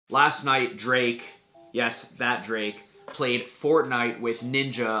Last night, Drake, yes, that Drake, played Fortnite with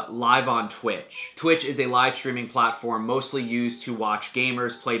Ninja live on Twitch. Twitch is a live streaming platform mostly used to watch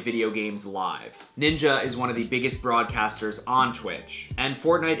gamers play video games live. Ninja is one of the biggest broadcasters on Twitch. And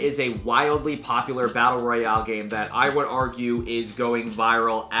Fortnite is a wildly popular battle royale game that I would argue is going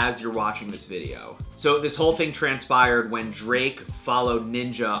viral as you're watching this video. So this whole thing transpired when Drake followed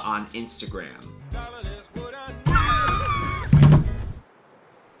Ninja on Instagram.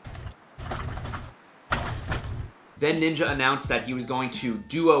 Then Ninja announced that he was going to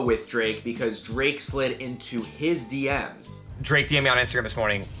duo with Drake because Drake slid into his DMs. Drake DM'd me on Instagram this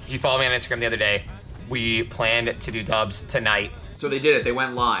morning. He followed me on Instagram the other day. We planned to do dubs tonight. So they did it, they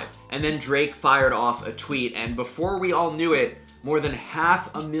went live. And then Drake fired off a tweet, and before we all knew it, more than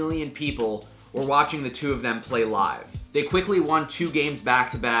 500,000 people were watching the two of them play live. They quickly won 2 games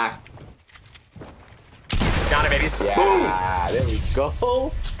back-to-back. Got it, baby. Yeah, there we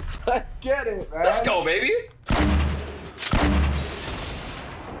go. Let's get it, man. Let's go, baby.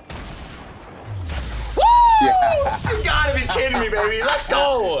 Yeah. You gotta be kidding me, baby. Let's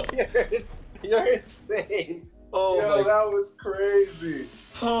go. You're insane. Oh, yo, that was crazy.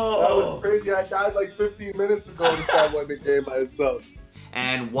 Oh. That was crazy. I died like 15 minutes ago to start winning the game by itself.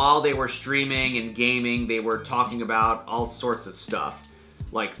 And while they were streaming and gaming, they were talking about all sorts of stuff,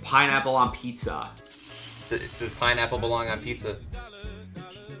 like pineapple on pizza. Does pineapple belong on pizza?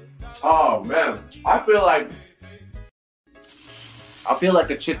 Oh man, I feel like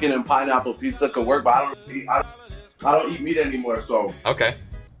a chicken and pineapple pizza could work, but I don't eat meat anymore, so. Okay.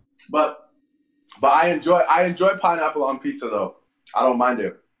 But I enjoy pineapple on pizza though. I don't mind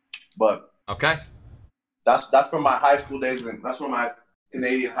it. But okay. That's from my high school days, and that's from my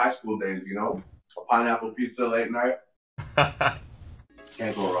Canadian high school days, you know? A pineapple pizza late night.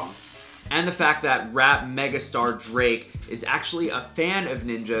 Can't go wrong. And the fact that rap megastar Drake is actually a fan of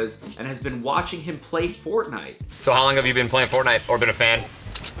Ninja's and has been watching him play Fortnite. So how long have you been playing Fortnite or been a fan?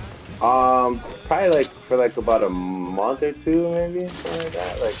 Probably like for like about a month or 2, maybe, something like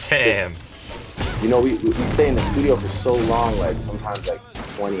that. Like, Sam. You know, we stay in the studio for so long, like sometimes like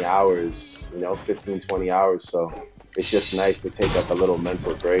 20 hours, you know, 15, 20 hours. So it's just nice to take like a little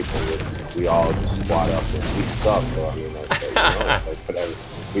mental break and we all just squat up and we suck, though. I mean, like, you know, like whatever.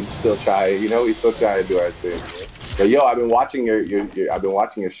 We still try, you know, we still try to do our thing. You know? But yo, I've been watching your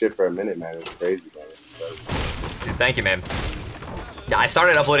shit for a minute, man. It's crazy, man. Dude, thank you, man. Yeah, I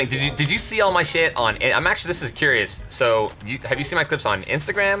started uploading. Did you see all my shit on? This is curious. So, have you seen my clips on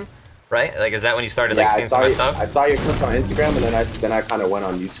Instagram? Right? Like, is that when you started like seeing some of my stuff? I saw your clips on Instagram, and then I kind of went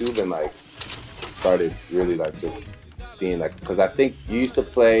on YouTube and like started really like just seeing like, because I think you used to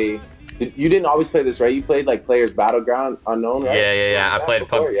play. You didn't always play this, right? You played like Players Battleground Unknown, right? Yeah. I played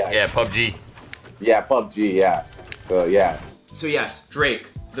PUBG. Yeah, PUBG. Yeah. So yeah. So yes,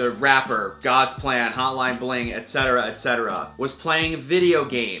 Drake, the rapper, God's Plan, Hotline Bling, etc., was playing video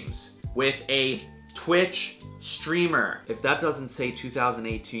games with a Twitch streamer. If that doesn't say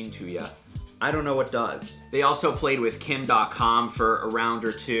 2018 to ya, I don't know what does. They also played with Kim.com for a round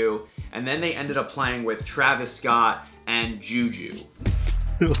or 2, and then they ended up playing with Travis Scott and Juju.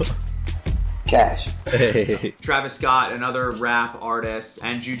 Cash. Travis Scott, another rap artist,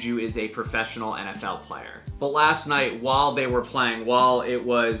 and Juju is a professional NFL player. But last night, while they were playing, while it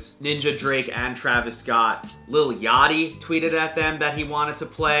was Ninja, Drake, and Travis Scott, Lil Yachty tweeted at them that he wanted to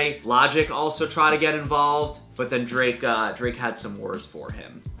play. Logic also tried to get involved, but then Drake had some words for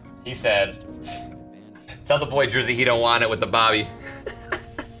him. He said, "Tell the boy Drizzy he don't want it with the Bobby."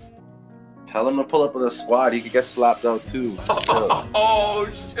 Tell him to pull up with a squad. He could get slapped out too. Oh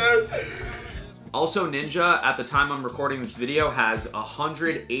shit. Also, Ninja, at the time I'm recording this video, has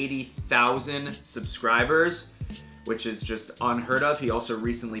 180,000 subscribers, which is just unheard of. He also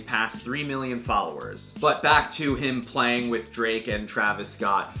recently passed 3 million followers. But back to him playing with Drake and Travis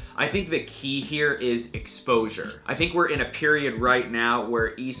Scott. I think the key here is exposure. I think we're in a period right now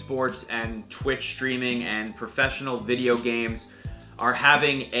where esports and Twitch streaming and professional video games are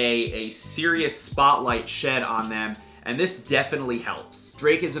having a serious spotlight shed on them, and this definitely helps.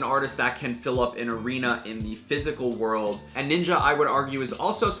 Drake is an artist that can fill up an arena in the physical world, and Ninja, I would argue, is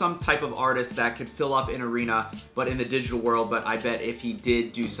also some type of artist that could fill up an arena, but in the digital world, but I bet if he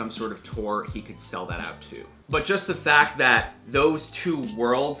did do some sort of tour, he could sell that out too. But just the fact that those two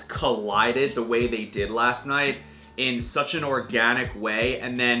worlds collided the way they did last night in such an organic way,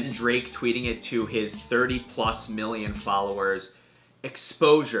 and then Drake tweeting it to his 30+ million followers,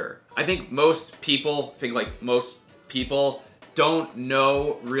 exposure. I think most people don't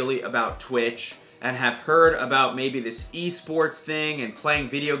know really about Twitch and have heard about maybe this esports thing and playing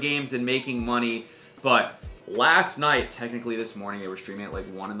video games and making money, but last night, technically this morning, they were streaming at like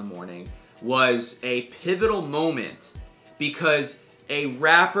 1 in the morning, was a pivotal moment because a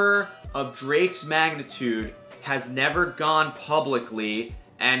rapper of Drake's magnitude has never gone publicly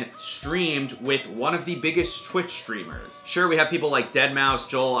and streamed with one of the biggest Twitch streamers. Sure, we have people like deadmau5,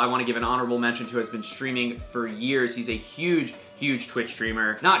 Joel, I want to give an honorable mention to, has been streaming for years. He's a huge Twitch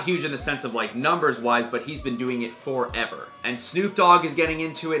streamer. Not huge in the sense of like numbers wise, but he's been doing it forever. And Snoop Dogg is getting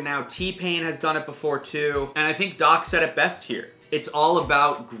into it now. T-Pain has done it before too. And I think Doc said it best here. It's all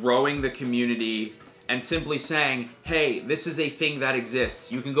about growing the community and simply saying, hey, this is a thing that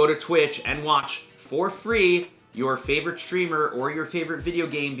exists. You can go to Twitch and watch for free your favorite streamer or your favorite video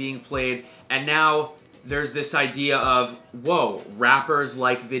game being played. And now there's this idea of, whoa, rappers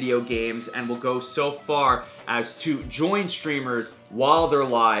like video games and will go so far as to join streamers while they're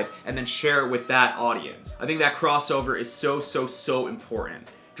live and then share it with that audience. I think that crossover is so important.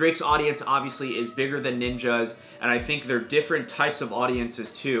 Drake's audience obviously is bigger than Ninja's, and I think they're different types of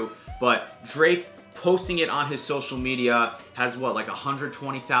audiences too, but Drake posting it on his social media has what, like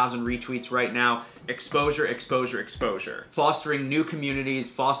 120,000 retweets right now. Exposure. Fostering new communities,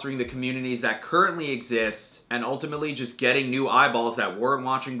 fostering the communities that currently exist, and ultimately just getting new eyeballs that weren't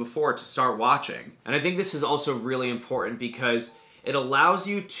watching before to start watching. And I think this is also really important because it allows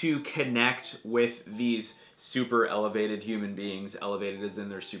you to connect with these super elevated human beings, elevated as in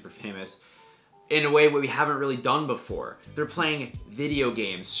they're super famous, in a way we haven't really done before. They're playing video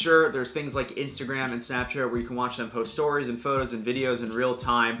games. Sure, there's things like Instagram and Snapchat where you can watch them post stories and photos and videos in real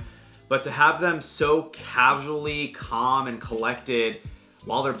time, but to have them so casually calm and collected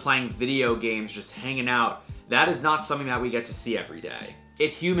while they're playing video games, just hanging out, that is not something that we get to see every day.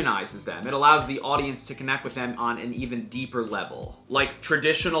 It humanizes them. It allows the audience to connect with them on an even deeper level. Like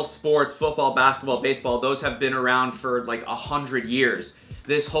traditional sports, football, basketball, baseball, those have been around for like 100 years.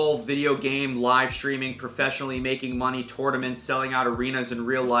 This whole video game, live streaming, professionally making money, tournaments, selling out arenas in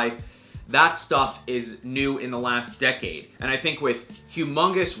real life, that stuff is new in the last decade. And I think with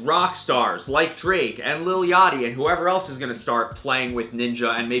humongous rock stars like Drake and Lil Yachty and whoever else is gonna start playing with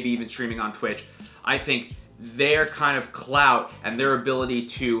Ninja and maybe even streaming on Twitch, I think their kind of clout and their ability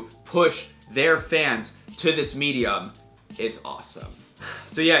to push their fans to this medium is awesome.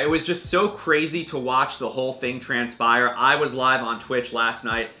 So yeah, it was just so crazy to watch the whole thing transpire. I was live on Twitch last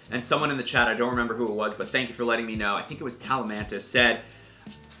night, and someone in the chat, I don't remember who it was, but thank you for letting me know. I think it was Talamantis, said,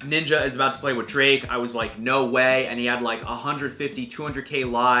 Ninja is about to play with Drake. I was like, no way. And he had like 150,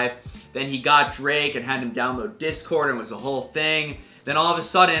 200K live. Then he got Drake and had him download Discord, and it was a whole thing. Then all of a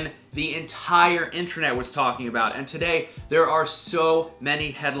sudden, the entire internet was talking about it. And today, there are so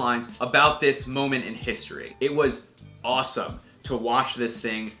many headlines about this moment in history. It was awesome to watch this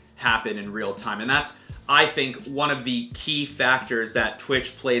thing happen in real time. And that's, I think, one of the key factors that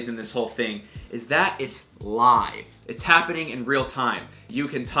Twitch plays in this whole thing is that it's live. It's happening in real time. You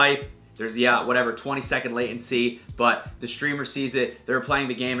can type, there's, yeah, whatever, 20-second latency, but the streamer sees it, they're playing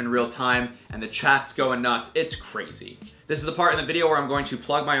the game in real time, and the chat's going nuts. It's crazy. This is the part in the video where I'm going to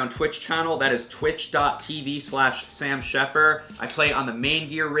plug my own Twitch channel. That is twitch.tv/SamSheffer. I play on the main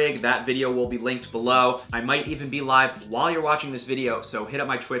gear rig. That video will be linked below. I might even be live while you're watching this video, so hit up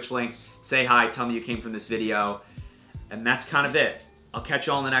my Twitch link, say hi, tell me you came from this video, and that's kind of it. I'll catch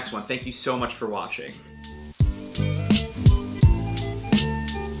you all in the next one. Thank you so much for watching.